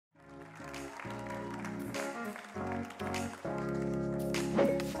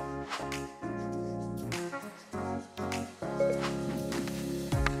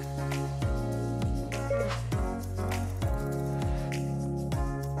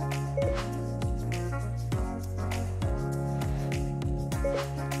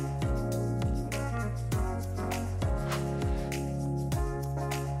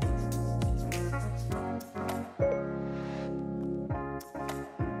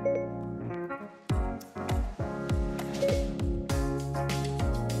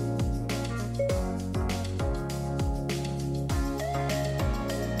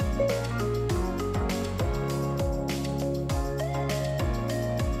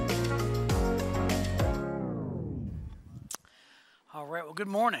right, well, good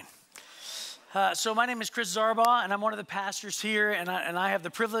morning. So my name is Chris Zarbaugh, and I'm one of the pastors here, and I have the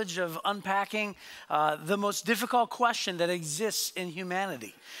privilege of unpacking the most difficult question that exists in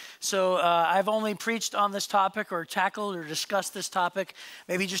humanity. So I've only preached on this topic or tackled or discussed this topic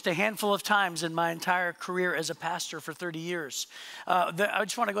maybe just a handful of times in my entire career as a pastor for 30 years. I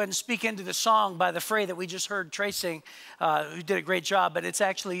just want to go ahead and speak into the song by the Fray that we just heard Trey sing, who did a great job, but it's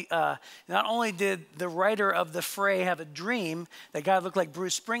actually, not only did the writer of the Fray have a dream that God looked like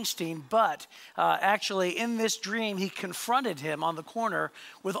Bruce Springsteen, but actually in this dream, he confronted him on the corner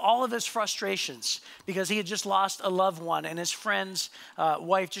with all of his frustrations because he had just lost a loved one and his friend's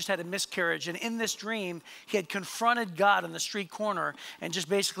wife just had a miscarriage. And in this dream, he had confronted God on the street corner and just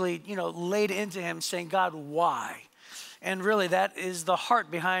basically, laid into him saying, God, why? And really that is the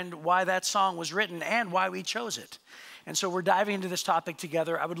heart behind why that song was written and why we chose it. And so we're diving into this topic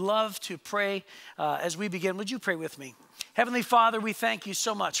together. I would love to pray as we begin. Would you pray with me? Heavenly Father, we thank you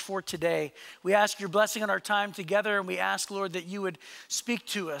so much for today. We ask your blessing on our time together, and we ask, Lord, that you would speak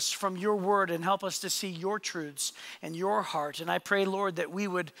to us from your word and help us to see your truths and your heart. And I pray, Lord, that we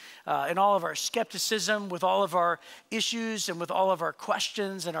would, in all of our skepticism, with all of our issues and with all of our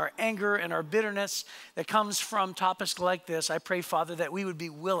questions and our anger and our bitterness that comes from topics like this, I pray, Father, that we would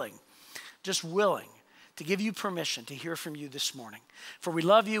be willing, just willing, to give you permission to hear from you this morning. For we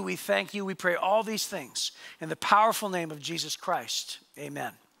love you, we thank you, we pray all these things in the powerful name of Jesus Christ.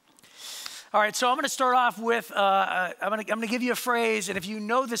 Amen. All right, so I'm going to start off with, I'm going to give you a phrase, and if you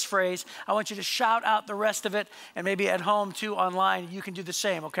know this phrase, I want you to shout out the rest of it, and maybe at home too, online, you can do the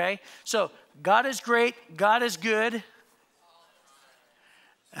same, okay? So, God is great, God is good.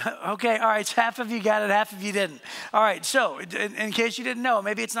 Okay, all right, half of you got it, half of you didn't. All right, so in case you didn't know,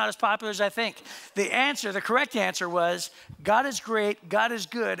 maybe it's not as popular as I think. The correct answer was, God is great, God is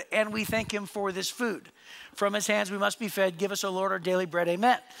good, and we thank him for this food. From his hands we must be fed. Give us, O Lord, our daily bread.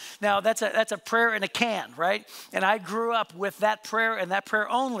 Amen. Now, that's a prayer in a can, right? And I grew up with that prayer and that prayer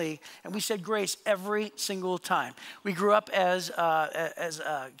only, and we said grace every single time. We grew up as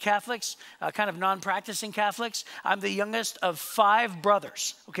Catholics, kind of non-practicing Catholics. I'm the youngest of 5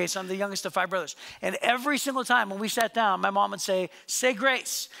 brothers. Okay, so I'm the youngest of 5 brothers. And every single time when we sat down, my mom would say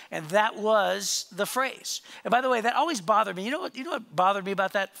grace. And that was the phrase. And by the way, that always bothered me. You know what bothered me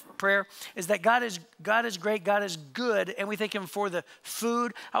about that prayer? Is that God is great, God is good, and we thank him for the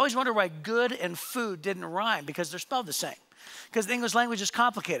food. I always wonder why good and food didn't rhyme, because they're spelled the same. Because the English language is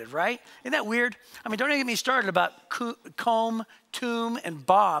complicated, right? Isn't that weird? I mean, don't even get me started about comb, tomb, and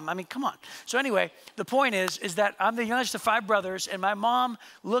bomb. I mean, come on. So anyway, the point is that I'm the youngest of 5 brothers, and my mom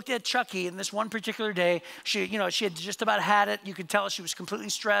looked at Chucky in this one particular day. She had just about had it. You could tell she was completely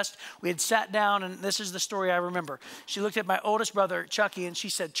stressed. We had sat down, and this is the story I remember. She looked at my oldest brother, Chucky, and she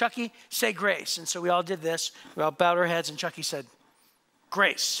said, Chucky, say grace. And so we all did this. We all bowed our heads, and Chucky said,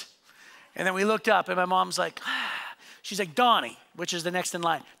 grace. And then we looked up, and my mom's like, she's like, Donnie, which is the next in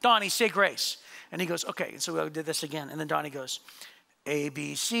line. Donnie, say grace. And he goes, okay. And so we did this again. And then Donnie goes, A,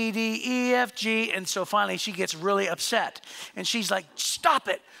 B, C, D, E, F, G. And so finally she gets really upset. And she's like, stop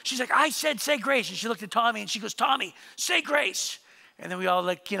it. She's like, I said say grace. And she looked at Tommy and she goes, Tommy, say grace. And then we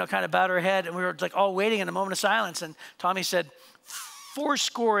all kind of bowed our head and we were like all waiting in a moment of silence. And Tommy said,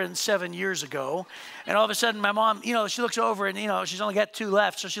 77 years ago. And all of a sudden my mom, she looks over and, she's only got 2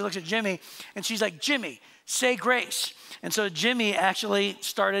 left. So she looks at Jimmy and she's like, Jimmy, say grace. And so Jimmy actually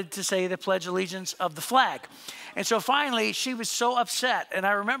started to say the Pledge of Allegiance of the flag. And so finally, she was so upset. And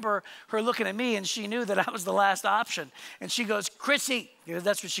I remember her looking at me, and she knew that I was the last option. And she goes, Chrissy, because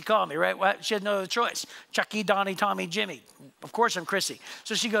that's what she called me, right? She had no other choice. Chucky, Donnie, Tommy, Jimmy. Of course, I'm Chrissy.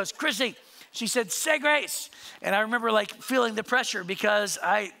 So she goes, Chrissy. She said, say grace. And I remember feeling the pressure because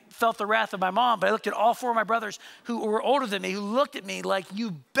I felt the wrath of my mom, but I looked at all 4 of my brothers who were older than me, who looked at me like,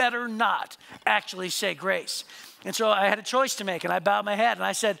 you better not actually say grace. And so I had a choice to make, and I bowed my head, and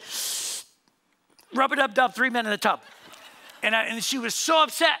I said, rub-a-dub-dub, 3 men in a tub. And she was so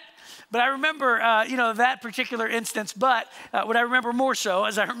upset. But I remember, that particular instance, but what I remember more so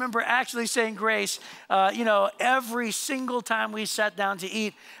is I remember actually saying grace, every single time we sat down to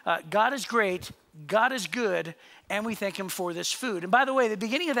eat. God is great, God is good, and we thank him for this food. And by the way, the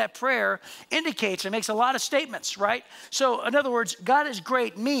beginning of that prayer indicates and makes a lot of statements, right? So in other words, God is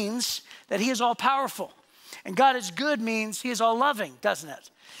great means that he is all powerful. And God is good means he is all loving, doesn't it?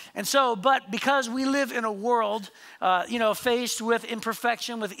 And so, but because we live in a world, faced with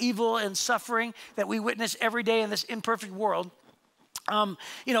imperfection, with evil and suffering that we witness every day in this imperfect world,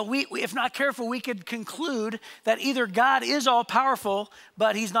 we, if not careful, we could conclude that either God is all powerful,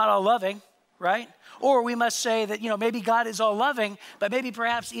 but he's not all loving, right? Or we must say that, maybe God is all loving, but maybe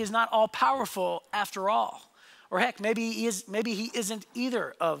perhaps he is not all powerful after all. Or heck, maybe he isn't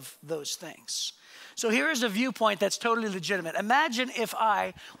either of those things. So here is a viewpoint that's totally legitimate. Imagine if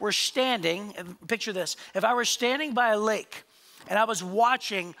I were standing, and picture this, if I were standing by a lake and I was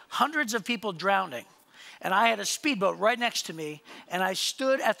watching hundreds of people drowning, and I had a speedboat right next to me, and I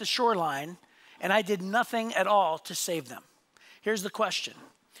stood at the shoreline, and I did nothing at all to save them. Here's the question.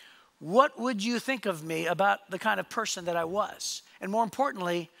 What would you think of me about the kind of person that I was? And more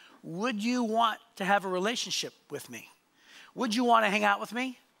importantly, would you want to have a relationship with me? Would you want to hang out with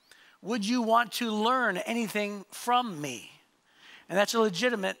me? Would you want to learn anything from me? And that's a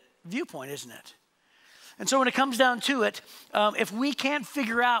legitimate viewpoint, isn't it? And so when it comes down to it, if we can't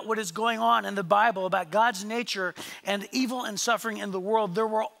figure out what is going on in the Bible about God's nature and evil and suffering in the world, there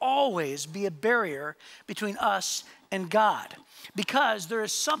will always be a barrier between us and God. Because there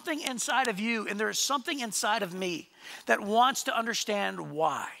is something inside of you and there is something inside of me that wants to understand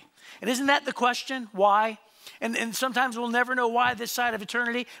why. And isn't that the question? Why? And sometimes we'll never know why this side of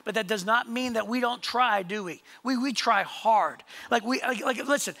eternity, but that does not mean that we don't try, do we? We try hard.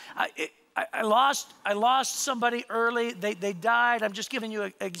 Listen, I lost somebody early. They died. I'm just giving you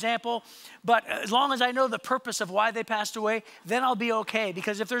an example. But as long as I know the purpose of why they passed away, then I'll be okay.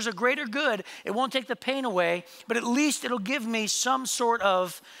 Because if there's a greater good, it won't take the pain away, but at least it'll give me some sort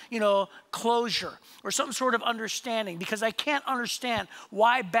of, closure or some sort of understanding. Because I can't understand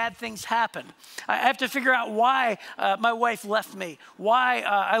why bad things happen. I have to figure out why my wife left me, why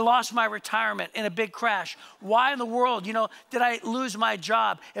I lost my retirement in a big crash, why in the world, did I lose my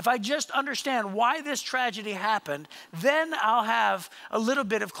job? If I just understand why this tragedy happened, then I'll have a little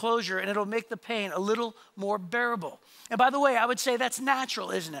bit of closure and it'll make the pain a little more bearable. And by the way, I would say that's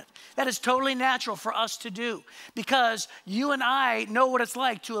natural, isn't it? That is totally natural for us to do because you and I know what it's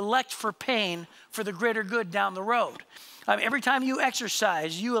like to elect for pain for the greater good down the road. Every time you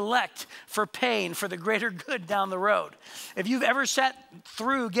exercise, you elect for pain for the greater good down the road. If you've ever sat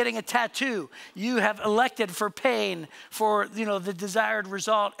through getting a tattoo, you have elected for pain for the desired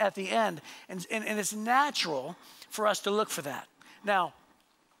result at the end. And it's natural for us to look for that. Now,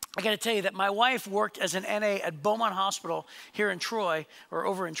 I got to tell you that my wife worked as an NA at Beaumont Hospital here in Troy, or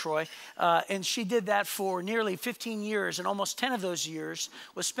over in Troy, and she did that for nearly 15 years, and almost 10 of those years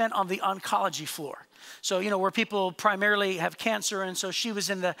was spent on the oncology floor. So, where people primarily have cancer, and so she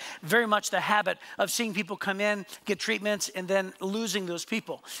was in very much the habit of seeing people come in, get treatments, and then losing those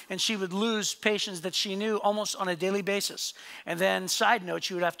people. And she would lose patients that she knew almost on a daily basis. And then, side note,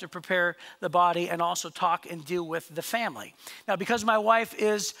 she would have to prepare the body and also talk and deal with the family. Now, because my wife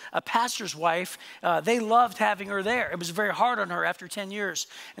is a pastor's wife, they loved having her there. It was very hard on her after 10 years.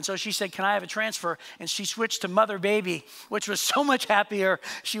 And so she said, can I have a transfer? And she switched to mother baby, which was so much happier.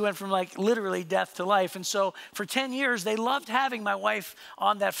 She went from literally death to life. And so for 10 years, they loved having my wife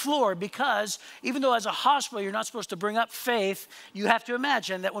on that floor because even though as a hospital, you're not supposed to bring up faith, you have to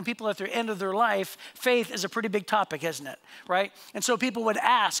imagine that when people are at the end of their life, faith is a pretty big topic, isn't it? Right? And so people would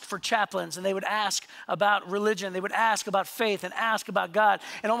ask for chaplains and they would ask about religion. They would ask about faith and ask about God.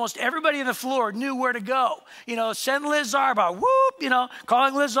 And almost everybody on the floor knew where to go. Send Liz Zarbaugh, whoop,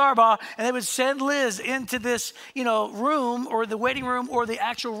 calling Liz Zarbaugh. And they would send Liz into this, room or the waiting room or the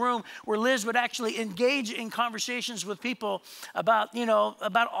actual room where Liz would actually engage in conversations with people about,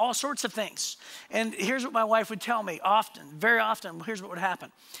 about all sorts of things. And here's what my wife would tell me often, very often. Here's what would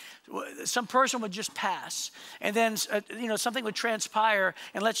happen. Some person would just pass, and then something would transpire,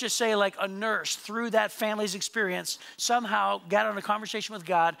 and let's just say like a nurse through that family's experience somehow got on a conversation with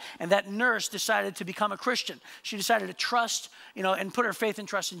God, and that nurse decided to become a Christian. She decided to trust, and put her faith and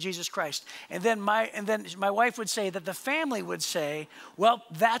trust in Jesus Christ. And then my wife would say that the family would say, well,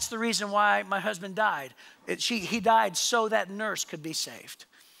 that's the reason why my husband died. He died so that nurse could be saved.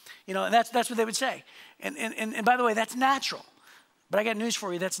 And that's what they would say. And by the way, that's natural. But I got news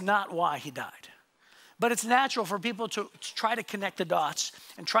for you, that's not why he died. But it's natural for people to try to connect the dots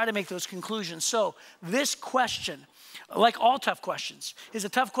and try to make those conclusions. So this question, like all tough questions, is a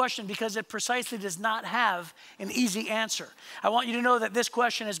tough question because it precisely does not have an easy answer. I want you to know that this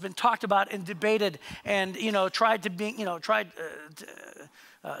question has been talked about and debated and,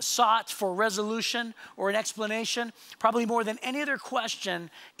 sought for resolution or an explanation, probably more than any other question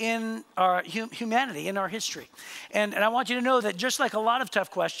in our humanity, in our history. And I want you to know that just like a lot of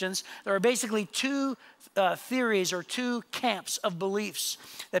tough questions, there are basically two theories or two camps of beliefs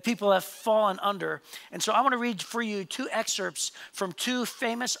that people have fallen under. And so I want to read for you two excerpts from two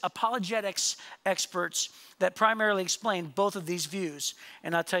famous apologetics experts that primarily explain both of these views.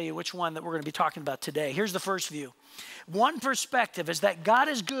 And I'll tell you which one that we're going to be talking about today. Here's the first view. One perspective is that God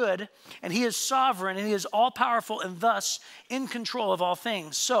is good and he is sovereign and he is all-powerful and thus in control of all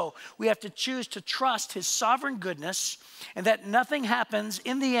things. So we have to choose to trust his sovereign goodness and that nothing happens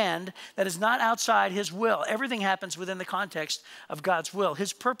in the end that is not outside his will. Everything happens within the context of God's will.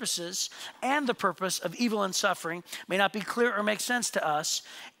 His purposes and the purpose of evil and suffering may not be clear or make sense to us.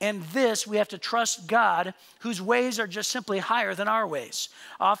 And this, we have to trust God, whose ways are just simply higher than our ways.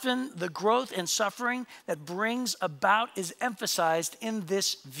 Often the growth and suffering that brings about is emphasized in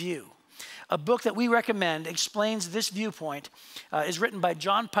this view. A book that we recommend explains this viewpoint, is written by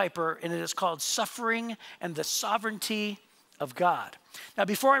John Piper, and it is called Suffering and the Sovereignty of God. Now,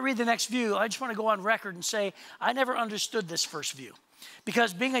 before I read the next view, I just want to go on record and say I never understood this first view.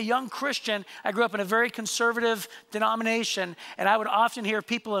 Because being a young Christian, I grew up in a very conservative denomination, and I would often hear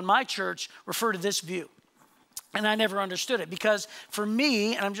people in my church refer to this view. And I never understood it because for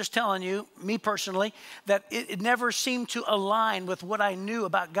me, and I'm just telling you, me personally, that it never seemed to align with what I knew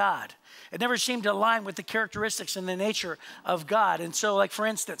about God. It never seemed to align with the characteristics and the nature of God. And so, like, for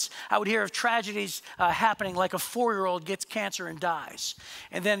instance, I would hear of tragedies happening, like a 4-year-old gets cancer and dies.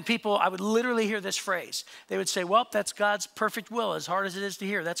 And then people, I would literally hear this phrase. They would say, well, that's God's perfect will. As hard as it is to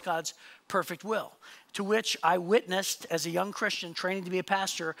hear, that's God's perfect will. To which I witnessed, as a young Christian training to be a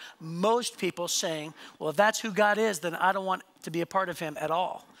pastor, most people saying, well, if that's who God is, then I don't want to be a part of him at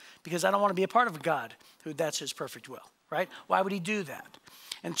all. Because I don't want to be a part of a God who that's his perfect will, right? Why would he do that?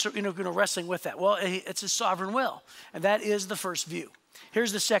 And so, wrestling with that. Well, it's his sovereign will. And that is the first view.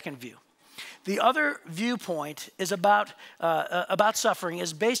 Here's the second view. The other viewpoint is about suffering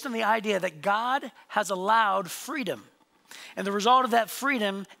is based on the idea that God has allowed freedom. And the result of that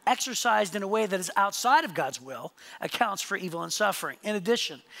freedom, exercised in a way that is outside of God's will, accounts for evil and suffering. In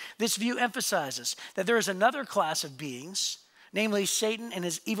addition, this view emphasizes that there is another class of beings, namely Satan and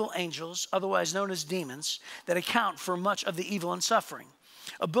his evil angels, otherwise known as demons, that account for much of the evil and suffering.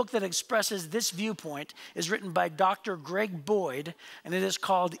 A book that expresses this viewpoint is written by Dr. Greg Boyd, and it is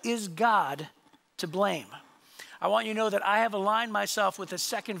called, Is God to Blame? I want you to know that I have aligned myself with a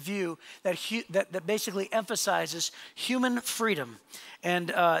second view that basically emphasizes human freedom and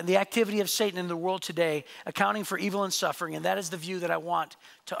the activity of Satan in the world today, accounting for evil and suffering, and that is the view that I want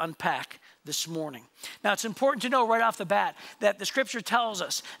to unpack this morning. Now, it's important to know right off the bat that the scripture tells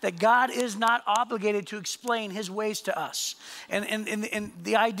us that God is not obligated to explain his ways to us. And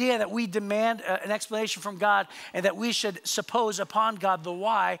the idea that we demand an explanation from God and that we should suppose upon God the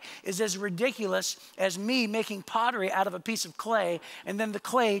why is as ridiculous as me making pottery out of a piece of clay and then the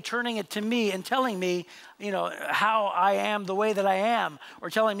clay turning it to me and telling me, how I am the way that I am,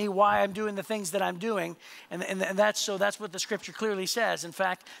 or telling me why I'm doing the things that I'm doing. And that's what the scripture clearly says. In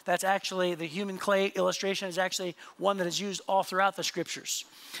fact, that's actually the human clay illustration is actually one that is used all throughout the scriptures.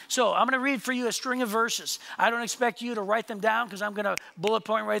 So I'm going to read for you a string of verses. I don't expect you to write them down because I'm going to bullet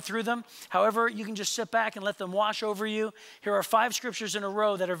point right through them. However, you can just sit back and let them wash over you. Here are 5 scriptures in a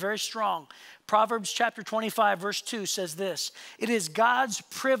row that are very strong. Proverbs chapter 25, verse 2 says this: it is God's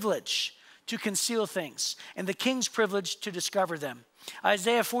privilege to conceal things, and the king's privilege to discover them.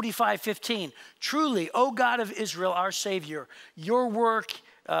 Isaiah 45:15, truly, O God of Israel, our Savior, your work,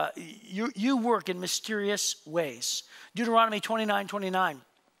 you work in mysterious ways. Deuteronomy 29:29,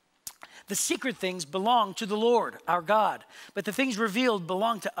 the secret things belong to the Lord, our God, but the things revealed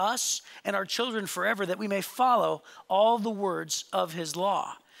belong to us and our children forever, that we may follow all the words of his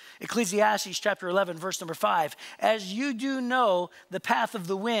law. Ecclesiastes chapter 11, verse number 5, as you do know the path of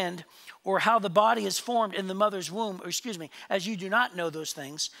the wind, or how the body is formed in the mother's womb, as you do not know those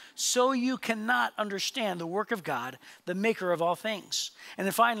things, so you cannot understand the work of God, the maker of all things. And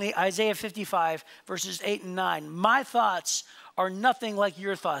then finally, Isaiah 55, verses 8 and 9, my thoughts are nothing like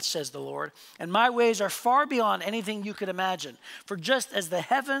your thoughts, says the Lord, and my ways are far beyond anything you could imagine. For just as the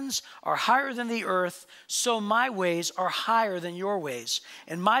heavens are higher than the earth, so my ways are higher than your ways,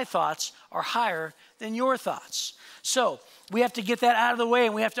 and my thoughts are higher than your thoughts. So we have to get that out of the way,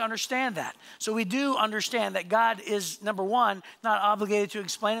 and we have to understand that. So we do understand that God is, number one, not obligated to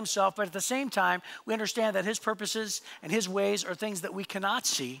explain himself, but at the same time, we understand that his purposes and his ways are things that we cannot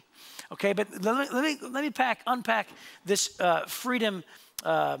see. Okay, but let me unpack this freedom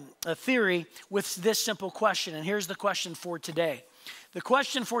theory with this simple question, and here's the question for today. The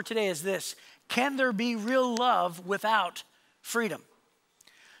question for today is this: can there be real love without freedom?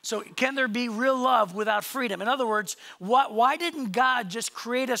 So can there be real love without freedom? In other words, why didn't God just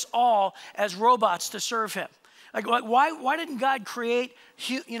create us all as robots to serve him? Like, why didn't God create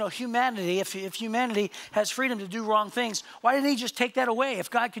humanity? If humanity has freedom to do wrong things, why didn't he just take that away?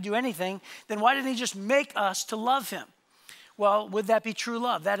 If God could do anything, then why didn't he just make us to love him? Well, would that be true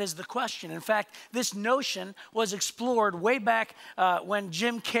love? That is the question. In fact, this notion was explored way back when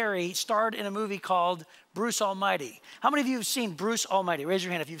Jim Carrey starred in a movie called Bruce Almighty. How many of you have seen Bruce Almighty? Raise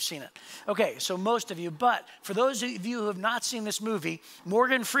your hand if you've seen it. Okay, so most of you. But for those of you who have not seen this movie,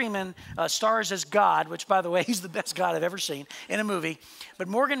 Morgan Freeman stars as God, which, by the way, he's the best God I've ever seen in a movie. But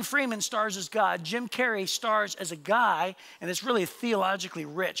Morgan Freeman stars as God. Jim Carrey stars as a guy, and it's really theologically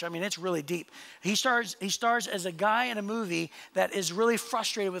rich. I mean, it's really deep. He stars as a guy in a movie that is really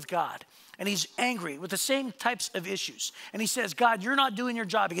frustrated with God. And he's angry with the same types of issues. And he says, God, you're not doing your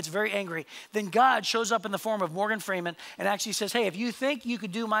job. He gets very angry. Then God shows up in the form of Morgan Freeman and actually says, hey, if you think you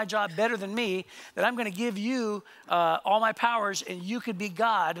could do my job better than me, then I'm going to give you all my powers and you could be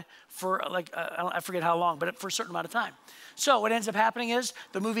God for I forget how long, but for a certain amount of time. So what ends up happening is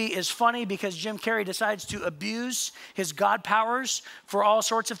the movie is funny because Jim Carrey decides to abuse his God powers for all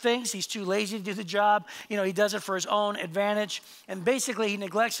sorts of things. He's too lazy to do the job. You know, he does it for his own advantage. And basically he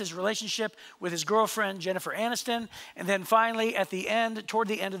neglects his relationship with his girlfriend, Jennifer Aniston. And then finally at the end, toward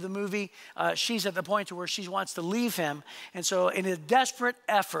the end of the movie, she's at the point to where she wants to leave him. And so in a desperate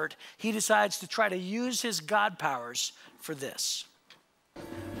effort, he decides to try to use his God powers for this.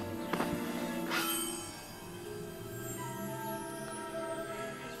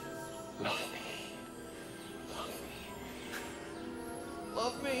 Love me.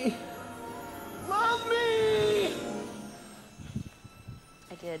 Love me. Love me.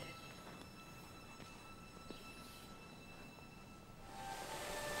 I did.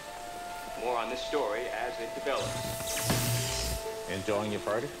 More on this story as it develops. Enjoying your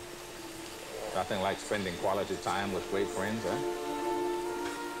party? Nothing like spending quality time with great friends, huh?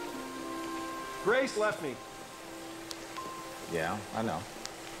 Grace left me. Yeah, I know.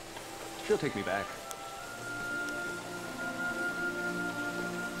 She'll take me back.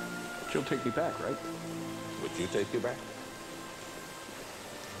 She'll take me back, right? Would you take you back?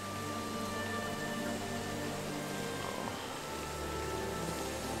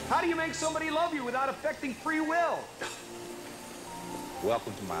 How do you make somebody love you without affecting free will?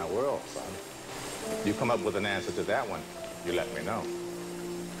 Welcome to my world, son. You come up with an answer to that one, you let me know.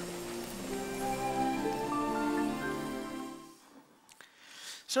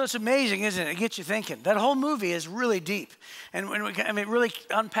 So it's amazing, isn't it? It gets you thinking. That whole movie is really deep. And it really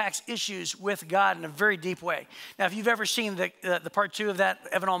unpacks issues with God in a very deep way. Now, if you've ever seen the part 2 of that,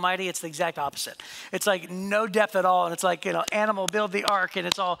 Evan Almighty, it's the exact opposite. It's like no depth at all. And it's like, animal build the ark. And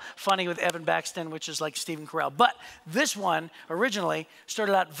it's all funny with Evan Baxton, which is like Stephen Carell. But this one originally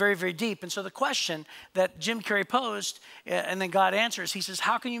started out very, very deep. And so the question that Jim Carrey posed, and then God answers, he says,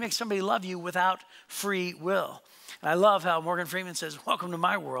 how can you make somebody love you without free will? And I love how Morgan Freeman says, welcome to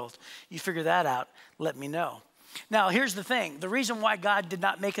my world. You figure that out, let me know. Now, here's the thing. The reason why God did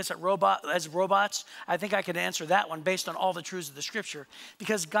not make us as robots, I think I can answer that one based on all the truths of the Scripture.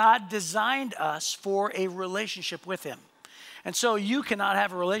 Because God designed us for a relationship with him. And so you cannot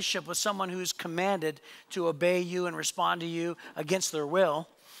have a relationship with someone who's commanded to obey you and respond to you against their will.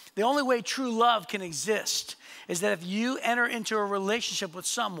 The only way true love can exist is that if you enter into a relationship with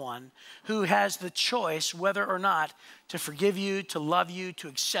someone who has the choice whether or not to forgive you, to love you, to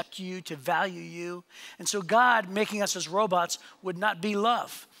accept you, to value you. And so God making us as robots would not be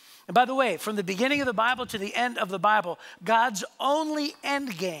love. And by the way, from the beginning of the Bible to the end of the Bible, God's only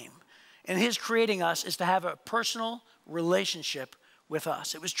end game in his creating us is to have a personal relationship with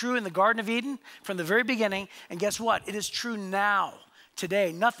us. It was true in the Garden of Eden from the very beginning. And guess what? It is true now.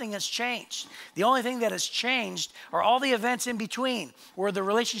 Today, nothing has changed. The only thing that has changed are all the events in between where the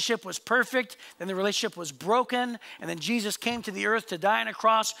relationship was perfect, then the relationship was broken, and then Jesus came to the earth to die on a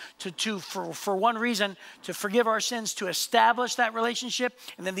cross for one reason, to forgive our sins, to establish that relationship,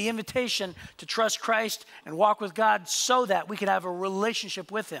 and then the invitation to trust Christ and walk with God so that we could have a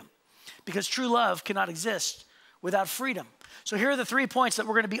relationship with him. Because true love cannot exist without freedom. So here are the 3 points that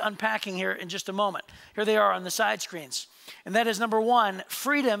we're going to be unpacking here in just a moment. Here they are on the side screens. And that is number 1,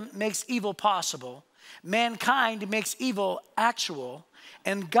 freedom makes evil possible. Mankind makes evil actual.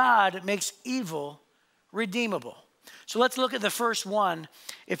 And God makes evil redeemable. So let's look at the first one,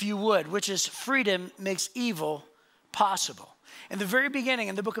 if you would, which is freedom makes evil possible. In the very beginning,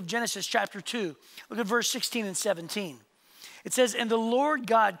 in the book of Genesis chapter 2, look at verse 16 and 17. It says, and the Lord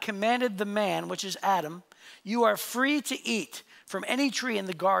God commanded the man, which is Adam, you are free to eat from any tree in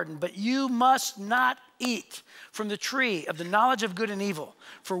the garden, but you must not eat from the tree of the knowledge of good and evil.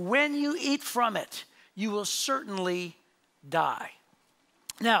 For when you eat from it, you will certainly die.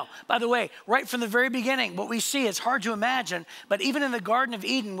 Now, by the way, right from the very beginning, what we see is hard to imagine, but even in the Garden of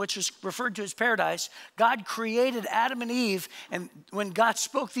Eden, which is referred to as paradise, God created Adam and Eve, and when God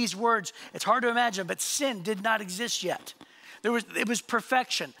spoke these words, it's hard to imagine, but sin did not exist yet. It was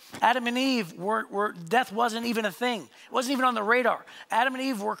perfection. Adam and Eve death wasn't even a thing. It wasn't even on the radar. Adam and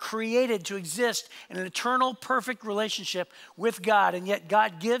Eve were created to exist in an eternal, perfect relationship with God, and yet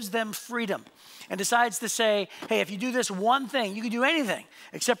God gives them freedom and decides to say, hey, if you do this one thing, you can do anything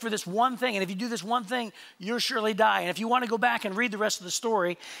except for this one thing. And if you do this one thing, you'll surely die. And if you want to go back and read the rest of the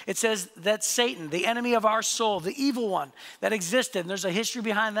story, it says that Satan, the enemy of our soul, the evil one that existed, and there's a history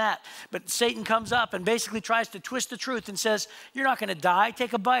behind that. But Satan comes up and basically tries to twist the truth and says, you're not going to die.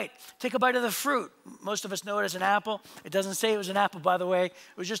 Take a bite. Take a bite of the fruit. Most of us know it as an apple. It doesn't say it was an apple, by the way. It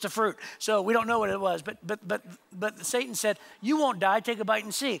was just a fruit. So we don't know what it was. But Satan said, you won't die. Take a bite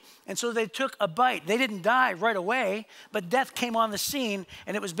and see. And so they took a bite. They didn't die right away, but death came on the scene,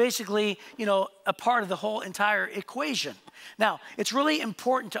 and it was basically, a part of the whole entire equation. Now, it's really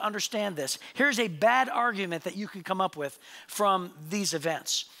important to understand this. Here's a bad argument that you can come up with from these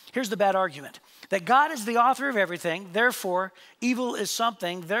events. Here's the bad argument: that God is the author of everything, therefore evil is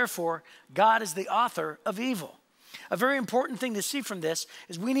something, therefore God is the author of evil. A very important thing to see from this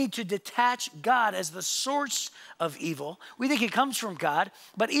is we need to detach God as the source of evil. We think it comes from God,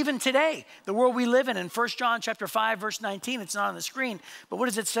 but even today, the world we live in 1 John chapter 5, verse 19, it's not on the screen, but what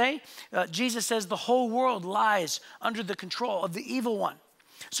does it say? Jesus says the whole world lies under the control of the evil one.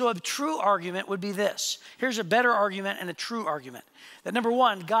 So a true argument would be this. Here's a better argument and a true argument. That number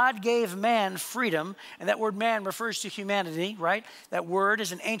one, God gave man freedom, and that word man refers to humanity, right? That word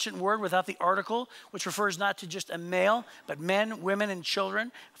is an ancient word without the article, which refers not to just a male, but men, women, and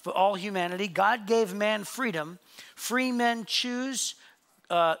children, for all humanity. God gave man freedom. Free men choose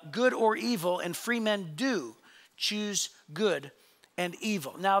good or evil, and free men do choose good and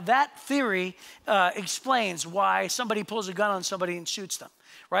evil. Now that theory explains why somebody pulls a gun on somebody and shoots them.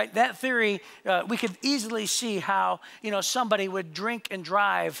 Right? That theory, we could easily see how, somebody would drink and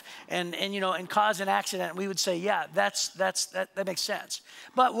drive and cause an accident. We would say, yeah, that makes sense.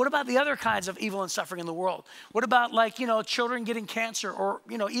 But what about the other kinds of evil and suffering in the world? What about children getting cancer, or,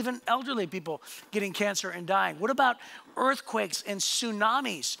 even elderly people getting cancer and dying? What about earthquakes and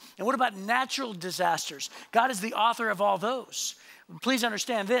tsunamis? And what about natural disasters? God is the author of all those. Please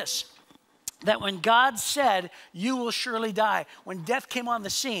understand this: that when God said, you will surely die, when death came on the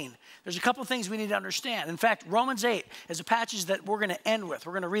scene, there's a couple things we need to understand. In fact, Romans 8 is a passage that we're going to end with.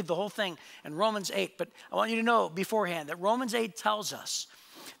 We're going to read the whole thing in Romans 8. But I want you to know beforehand that Romans 8 tells us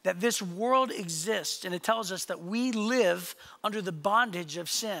that this world exists, and it tells us that we live under the bondage of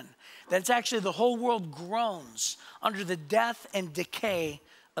sin. That it's actually the whole world groans under the death and decay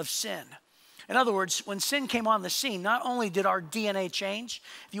of sin. In other words, when sin came on the scene, not only did our DNA change,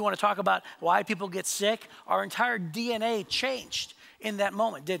 if you want to talk about why people get sick, our entire DNA changed in that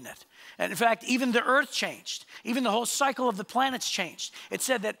moment, didn't it? And in fact, even the earth changed. Even the whole cycle of the planets changed. It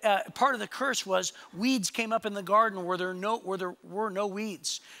said that part of the curse was weeds came up in the garden where there were no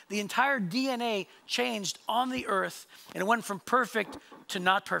weeds. The entire DNA changed on the earth, and it went from perfect to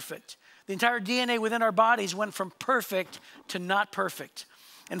not perfect. The entire DNA within our bodies went from perfect to not perfect.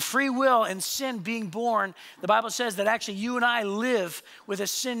 And free will and sin being born, the Bible says that actually you and I live with a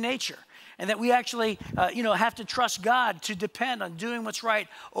sin nature, and that we actually, have to trust God to depend on doing what's right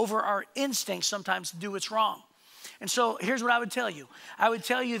over our instincts sometimes to do what's wrong. And so here's what I would tell you. I would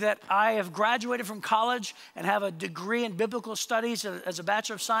tell you that I have graduated from college and have a degree in biblical studies as a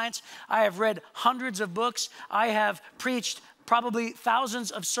Bachelor of Science. I have read hundreds of books. I have preached probably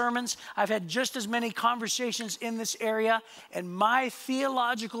thousands of sermons. I've had just as many conversations in this area. And my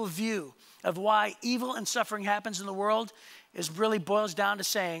theological view of why evil and suffering happens in the world really boils down to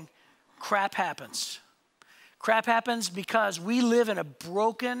saying, crap happens. Crap happens because we live in a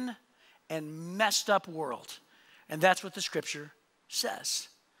broken and messed up world. And that's what the scripture says.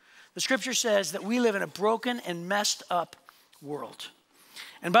 The scripture says that we live in a broken and messed up world.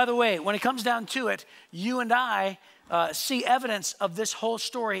 And by the way, when it comes down to it, you and I see evidence of this whole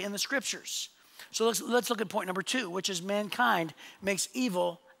story in the scriptures. So let's look at point number 2, which is mankind makes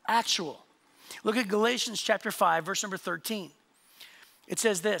evil actual. Look at Galatians chapter 5, verse number 13. It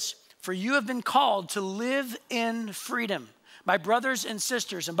says this: for you have been called to live in freedom. My brothers and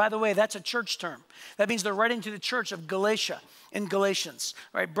sisters, and by the way, that's a church term. That means they're writing to the church of Galatia in Galatians,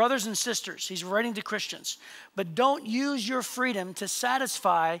 right? Brothers and sisters, he's writing to Christians. But don't use your freedom to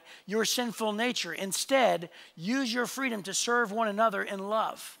satisfy your sinful nature. Instead, use your freedom to serve one another in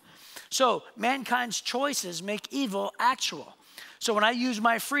love. So mankind's choices make evil actual. So when I use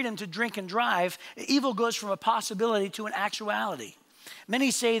my freedom to drink and drive, evil goes from a possibility to an actuality. Many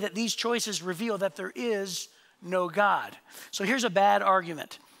say that these choices reveal that there is no God. So here's a bad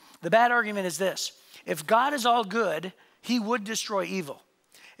argument. The bad argument is this: if God is all good, he would destroy evil.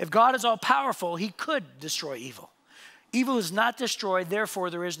 If God is all powerful, he could destroy evil. Evil is not destroyed, therefore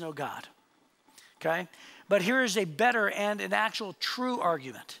there is no God. Okay? But here is a better and an actual true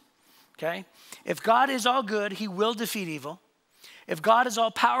argument. Okay? If God is all good, he will defeat evil. If God is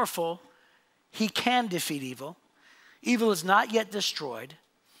all powerful, he can defeat evil. Evil is not yet destroyed.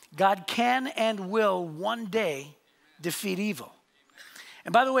 God can and will one day defeat evil.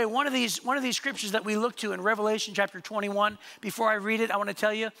 And by the way, one of these scriptures that we look to in Revelation chapter 21, before I read it, I want to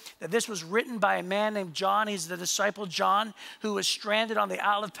tell you that this was written by a man named John. He's the disciple John, who was stranded on the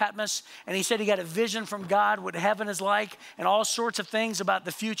Isle of Patmos. And he said he got a vision from God, what heaven is like, and all sorts of things about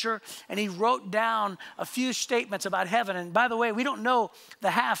the future. And he wrote down a few statements about heaven. And by the way, we don't know the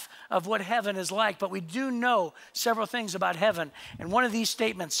half of what heaven is like, but we do know several things about heaven. And one of these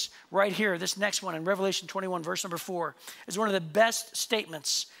statements right here, this next one in Revelation 21, verse number 4, is one of the best statements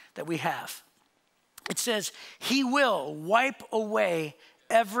that we have. It says, he will wipe away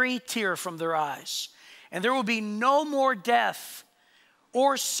every tear from their eyes, and there will be no more death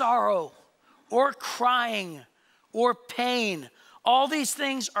or sorrow or crying or pain. All these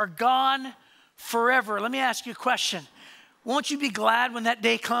things are gone forever. Let me ask you a question. Won't you be glad when that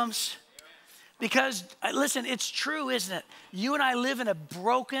day comes? Because, listen, it's true, isn't it? You and I live in a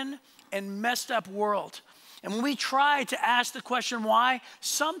broken and messed up world. And when we try to ask the question why,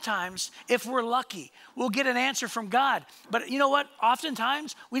 sometimes, if we're lucky, we'll get an answer from God. But you know what?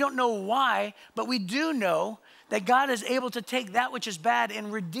 Oftentimes, we don't know why, but we do know that God is able to take that which is bad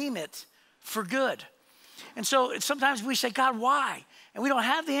and redeem it for good. And so sometimes we say, God, why? And we don't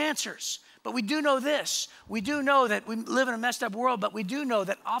have the answers. But we do know this. We do know that we live in a messed up world, but we do know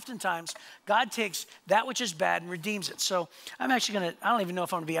that oftentimes God takes that which is bad and redeems it. So I'm actually going to, I don't even know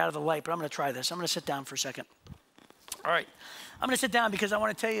if I'm going to be out of the light, but I'm going to try this. I'm going to sit down for a second. All right. I'm going to sit down because I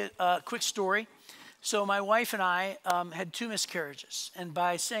want to tell you a quick story. So my wife and I had 2 miscarriages. And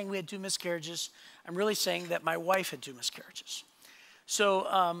by saying we had 2 miscarriages, I'm really saying that my wife had 2 miscarriages. So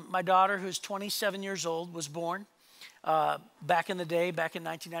my daughter, who's 27 years old, was born back in the day, back in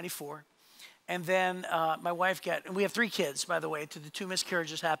 1994. And then my wife and we have 3 kids, by the way, the 2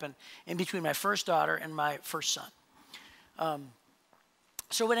 miscarriages happened in between my first daughter and my first son.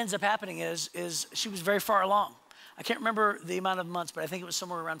 So what ends up happening is she was very far along. I can't remember the amount of months, but I think it was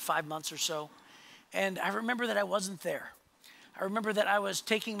somewhere around 5 months or so. And I remember that I wasn't there. I remember that I was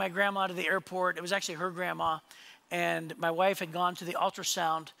taking my grandma to the airport. It was actually her grandma. And my wife had gone to the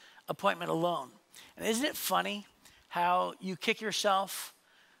ultrasound appointment alone. And isn't it funny how you kick yourself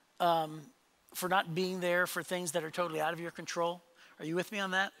for not being there for things that are totally out of your control? Are you with me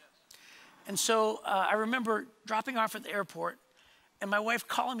on that? And so I remember dropping off at the airport and my wife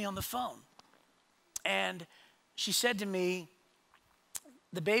calling me on the phone. And she said to me,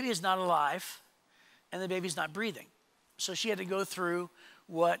 the baby is not alive and the baby's not breathing. So she had to go through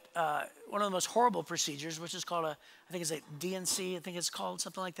one of the most horrible procedures, which is called I think it's a DNC, I think it's called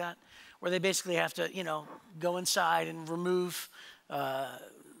something like that, where they basically have to, go inside and remove,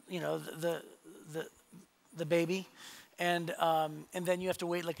 the baby, and then you have to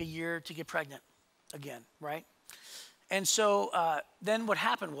wait like a year to get pregnant again, right? And so then what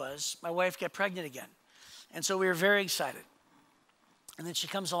happened was my wife got pregnant again, and so we were very excited. And then she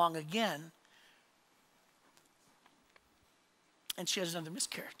comes along again, and she has another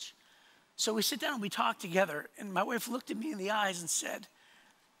miscarriage. So we sit down and we talk together, and my wife looked at me in the eyes and said,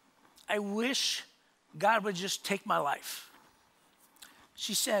 I wish God would just take my life.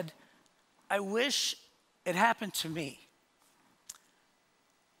 She said, I wish it happened to me.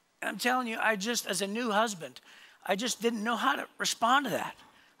 And I'm telling you, as a new husband, I just didn't know how to respond to that.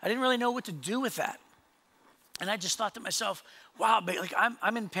 I didn't really know what to do with that. And I just thought to myself, wow, like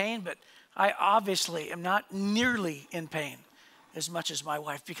I'm in pain, but I obviously am not nearly in pain as much as my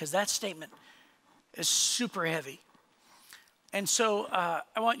wife, because that statement is super heavy. And so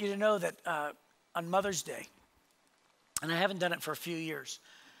I want you to know that on Mother's Day, and I haven't done it for a few years,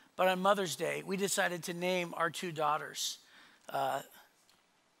 but on Mother's Day, we decided to name our 2 daughters. That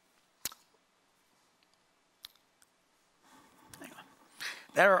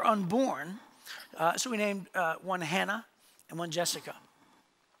are unborn. So we named one Hannah and one Jessica.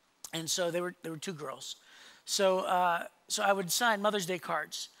 And so they were 2 girls. So I would sign Mother's Day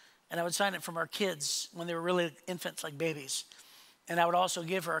cards, and I would sign it from our kids when they were really infants, like babies. And I would also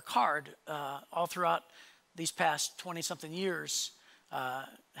give her a card all throughout these past 20-something years.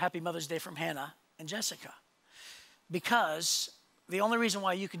 Happy Mother's Day from Hannah and Jessica. Because the only reason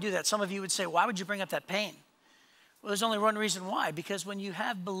why you could do that, some of you would say, why would you bring up that pain? Well, there's only one reason why. Because when you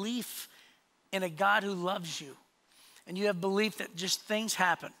have belief in a God who loves you, and you have belief that just things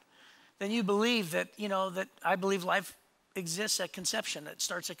happen, then you believe that, that I believe life exists at conception. It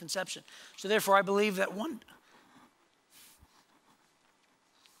starts at conception. So therefore, I believe that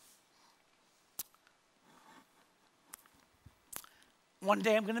one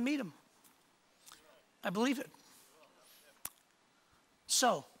day I'm going to meet him. I believe it.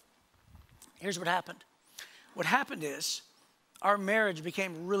 So, here's what happened. What happened is our marriage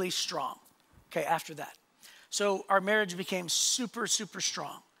became really strong, okay, after that. So our marriage became super, super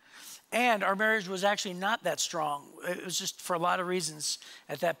strong. And our marriage was actually not that strong. It was just for a lot of reasons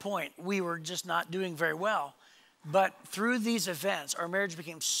at that point. We were just not doing very well. But through these events, our marriage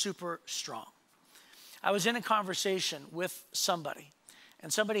became super strong. I was in a conversation with somebody,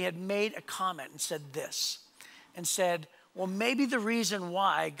 and somebody had made a comment and said this, and said, well, maybe the reason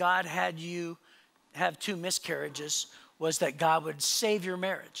why God had you have 2 miscarriages was that God would save your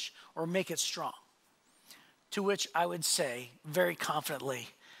marriage or make it strong. To which I would say very confidently,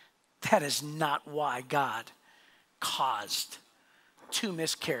 that is not why God caused 2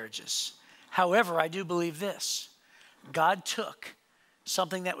 miscarriages. However, I do believe this. God took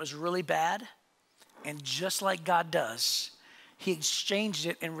something that was really bad, and just like God does, he exchanged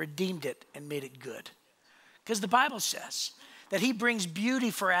it and redeemed it and made it good. Because the Bible says that he brings beauty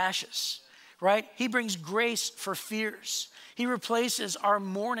for ashes, right? He brings grace for fears. He replaces our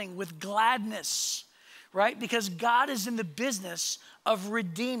mourning with gladness, right? Because God is in the business of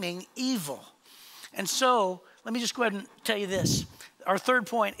redeeming evil. And so, let me just go ahead and tell you this. Our third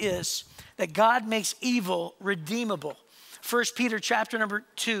point is that God makes evil redeemable. 1 Peter chapter number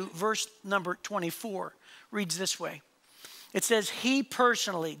 2, verse number 24 reads this way. It says, he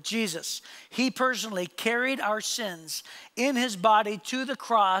personally, Jesus, he personally carried our sins in his body to the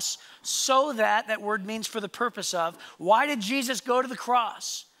cross so that word means for the purpose of. Why did Jesus go to the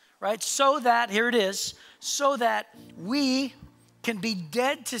cross? Right? So that, here it is, so that we can be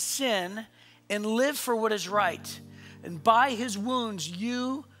dead to sin and live for what is right. And by his wounds,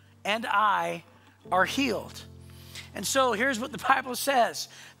 you and I are healed. And so here's what the Bible says.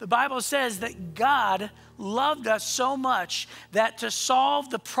 The Bible says that God loved us so much that to solve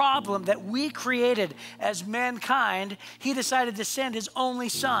the problem that we created as mankind, he decided to send his only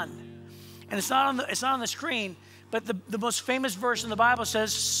son. And it's not on the screen, but the most famous verse in the Bible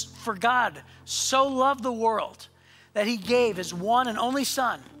says, for God so loved the world that he gave his one and only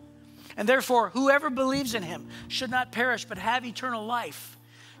son. And therefore, whoever believes in him should not perish but have eternal life.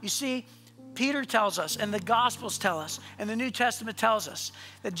 You see, Peter tells us, and the Gospels tell us, and the New Testament tells us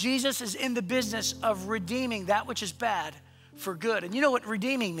that Jesus is in the business of redeeming that which is bad for good. And you know what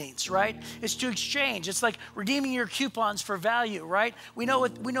redeeming means, right? It's to exchange. It's like redeeming your coupons for value, right? We know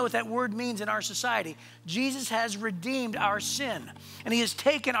what that word means in our society. Jesus has redeemed our sin, and he has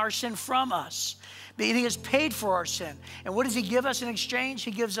taken our sin from us. He has paid for our sin. And what does he give us in exchange?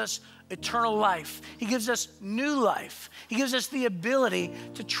 He gives us eternal life. He gives us new life. He gives us the ability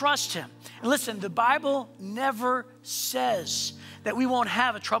to trust him. And listen, the Bible never says that we won't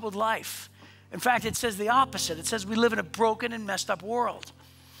have a troubled life. In fact, it says the opposite. It says we live in a broken and messed up world.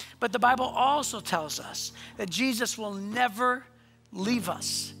 But the Bible also tells us that Jesus will never leave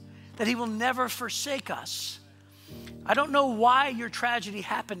us, that he will never forsake us. I don't know why your tragedy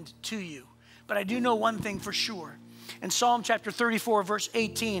happened to you, but I do know one thing for sure. In Psalm chapter 34, verse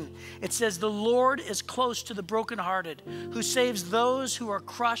 18, it says, the Lord is close to the brokenhearted, who saves those who are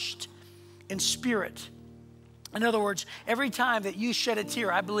crushed in spirit. In other words, every time that you shed a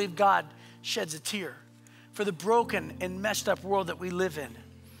tear, I believe God sheds a tear for the broken and messed up world that we live in.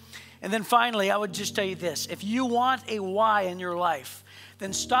 And then finally, I would just tell you this. If you want a why in your life,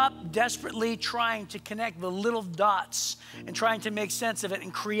 then stop desperately trying to connect the little dots and trying to make sense of it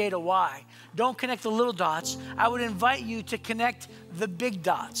and create a why. Don't connect the little dots. I would invite you to connect the big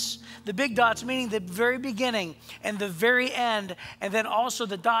dots. The big dots meaning the very beginning and the very end, and then also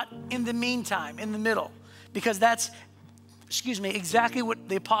the dot in the meantime, in the middle. Because that's, exactly what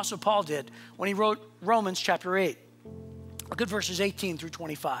the Apostle Paul did when he wrote Romans chapter 8. Look at verses 18 through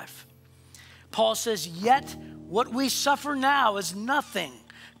 25. Paul says, yet what we suffer now is nothing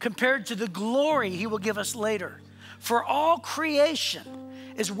compared to the glory he will give us later. For all creation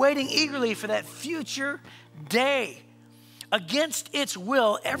is waiting eagerly for that future day. Against its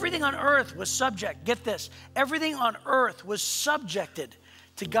will, everything on earth was subject. Get this. Everything on earth was subjected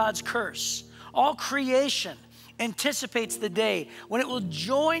to God's curse. All creation anticipates the day when it will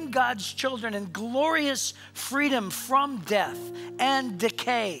join God's children in glorious freedom from death and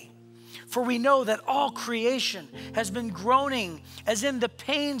decay. For we know that all creation has been groaning as in the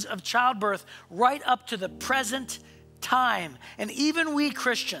pains of childbirth right up to the present time. And even we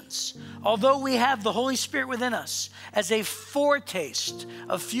Christians, although we have the Holy Spirit within us as a foretaste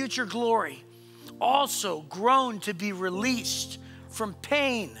of future glory, also groan to be released from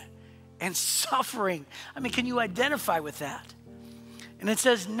pain and suffering. I mean, can you identify with that? And it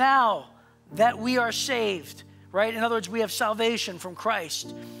says, now that we are saved, right? In other words, we have salvation from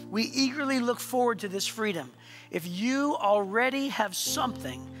Christ. We eagerly look forward to this freedom. If you already have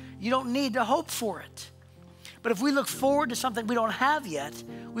something, you don't need to hope for it. But if we look forward to something we don't have yet,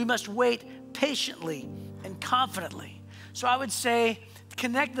 we must wait patiently and confidently. So I would say,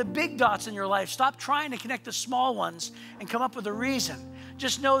 connect the big dots in your life. Stop trying to connect the small ones and come up with a reason.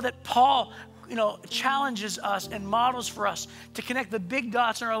 Just know that Paul, challenges us and models for us to connect the big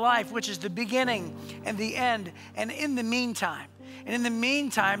dots in our life, which is the beginning and the end, and in the meantime. And in the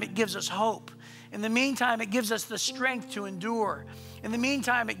meantime, it gives us hope. In the meantime, it gives us the strength to endure. In the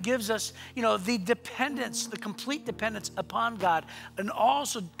meantime, it gives us, the dependence, the complete dependence upon God, and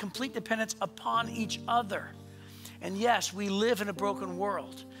also complete dependence upon each other. And yes, we live in a broken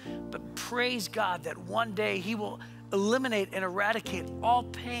world, but praise God that one day He will eliminate and eradicate all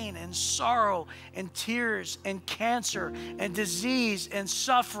pain and sorrow and tears and cancer and disease and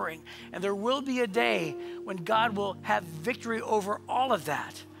suffering. And there will be a day when God will have victory over all of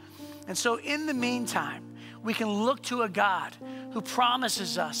that. And so in the meantime, we can look to a God who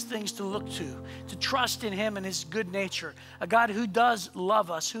promises us things to look to trust in Him and His good nature, a God who does love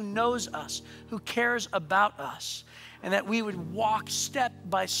us, who knows us, who cares about us, and that we would walk step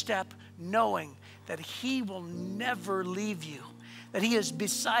by step knowing that He will never leave you, that He is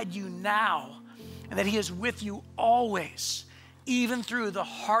beside you now, and that He is with you always, even through the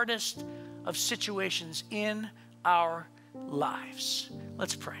hardest of situations in our lives.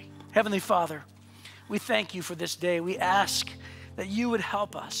 Let's pray. Heavenly Father, we thank You for this day. We ask that You would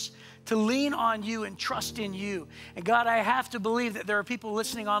help us to lean on You and trust in You. And God, I have to believe that there are people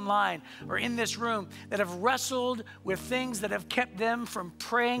listening online or in this room that have wrestled with things that have kept them from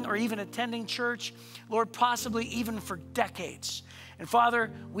praying or even attending church, Lord, possibly even for decades. And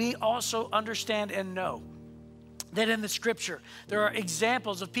Father, we also understand and know that in the Scripture, there are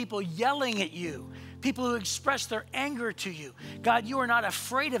examples of people yelling at You, people who express their anger to You. God, You are not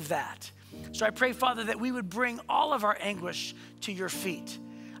afraid of that. So I pray, Father, that we would bring all of our anguish to Your feet.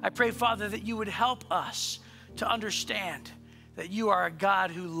 I pray, Father, that You would help us to understand that You are a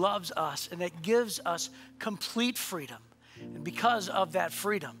God who loves us and that gives us complete freedom. And because of that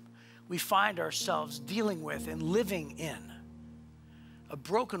freedom, we find ourselves dealing with and living in a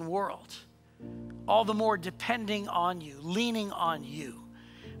broken world, all the more depending on You, leaning on You.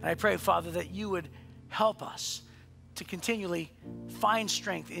 And I pray, Father, that You would help us to continually find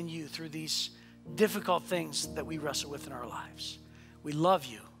strength in You through these difficult things that we wrestle with in our lives. We love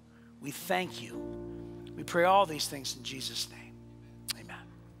You. We thank You. We pray all these things in Jesus' name. Amen.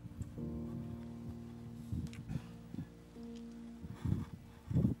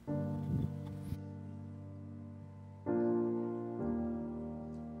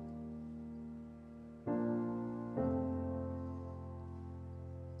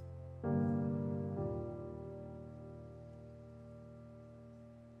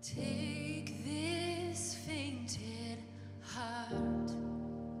 Take this fainted heart.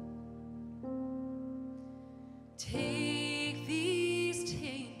 Take these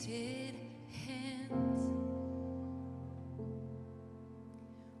tainted hands.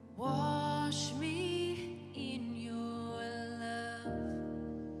 Wash me in Your love.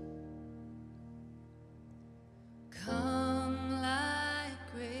 Come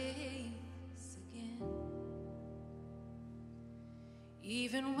like grace again.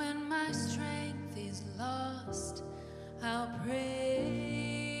 Even when my strength is lost, I'll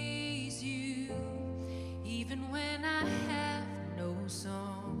praise You. Even when I have no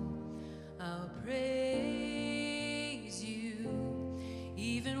song, I'll praise You.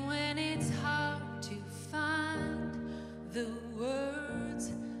 Even when it's hard to find the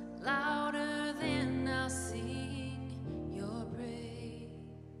words louder than I'll sing Your praise.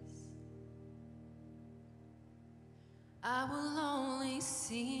 I will only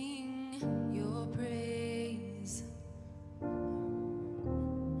sing Your praise.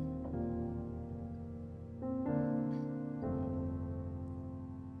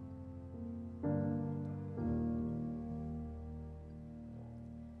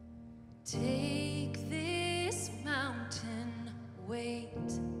 Take this mountain weight.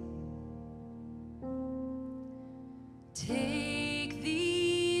 Take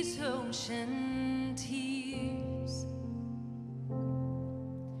these ocean tears.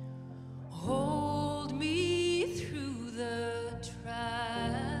 Hold me through the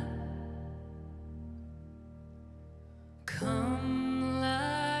trial. Come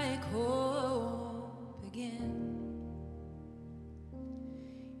like hope again.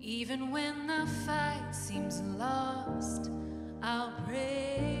 Even when the fight seems lost, I'll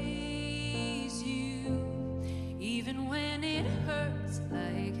praise You. Even when it hurts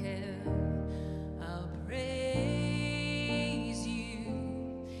like hell, I'll praise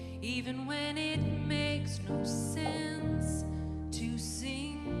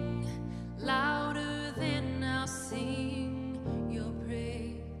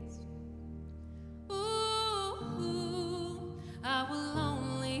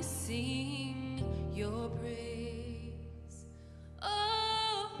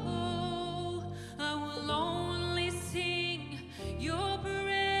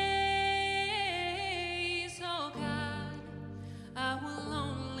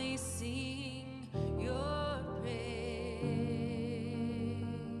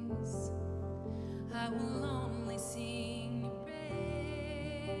will only sing your praise.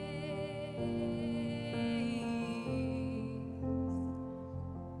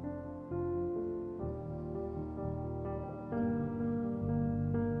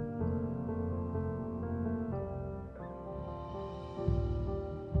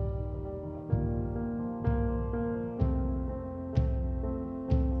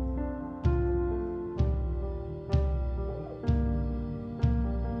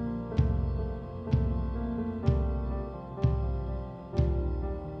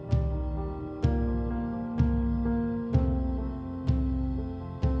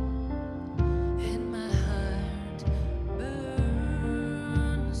 And my heart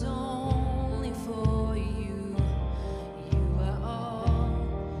burns only for you. You are all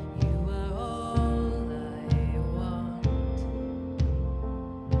I want.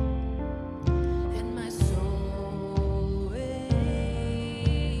 And my soul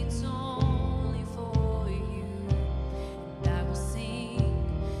waits only for you. And I will sing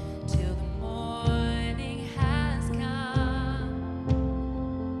till the morning has come.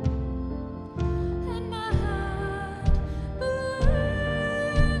 And my heart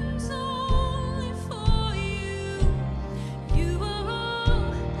burns only for you. You are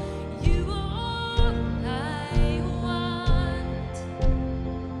all I want.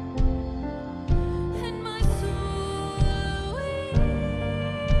 And my soul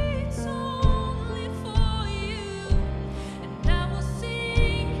waits only for you. And I will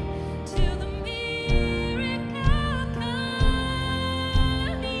sing till the miracle comes.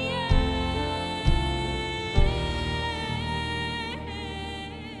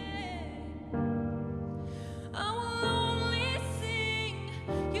 I will only sing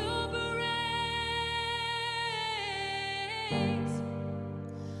your praise.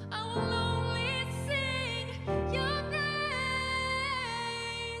 I will only sing your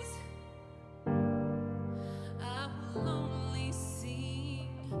praise. I will only sing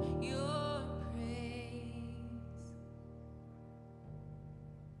your praise.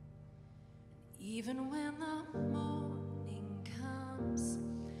 Even when the morning comes,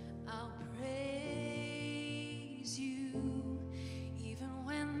 I'll praise you. Even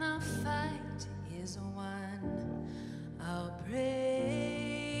when the fight is won, I'll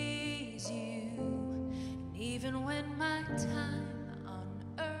praise you. And even when my time on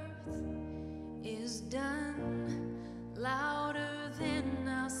earth is done, louder than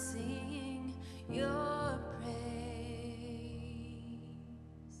I'll sing your praise.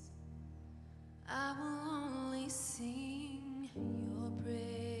 I will only sing your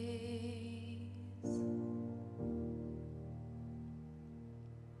praise.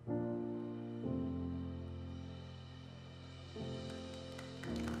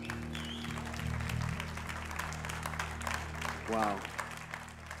 Wow.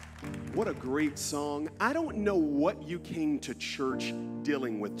 What a great song. I don't know what you came to church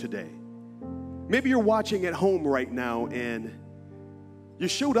dealing with today. Maybe you're watching at home right now and you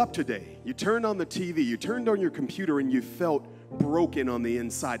showed up today. You turned on the TV, you turned on your computer, and you felt broken on the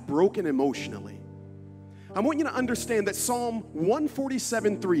inside, broken emotionally. I want you to understand that Psalm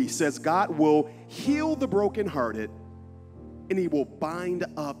 147:3 says God will heal the brokenhearted and he will bind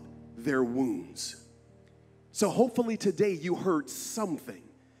up their wounds. So hopefully today you heard something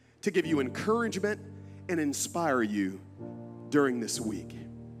to give you encouragement and inspire you during this week.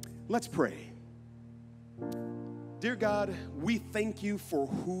 Let's pray. Dear God, we thank you for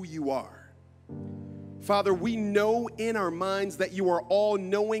who you are. Father, we know in our minds that you are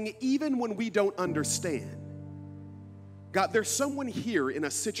all-knowing even when we don't understand. God, there's someone here in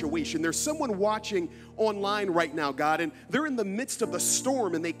a situation. There's someone watching online right now, God, and they're in the midst of the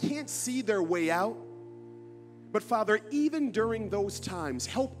storm and they can't see their way out. But Father, even during those times,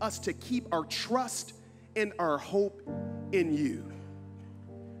 help us to keep our trust and our hope in you.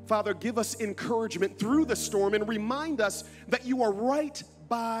 Father, give us encouragement through the storm and remind us that you are right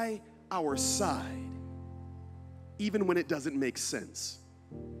by our side, even when it doesn't make sense.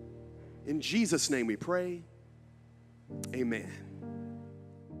 In Jesus' name we pray, amen.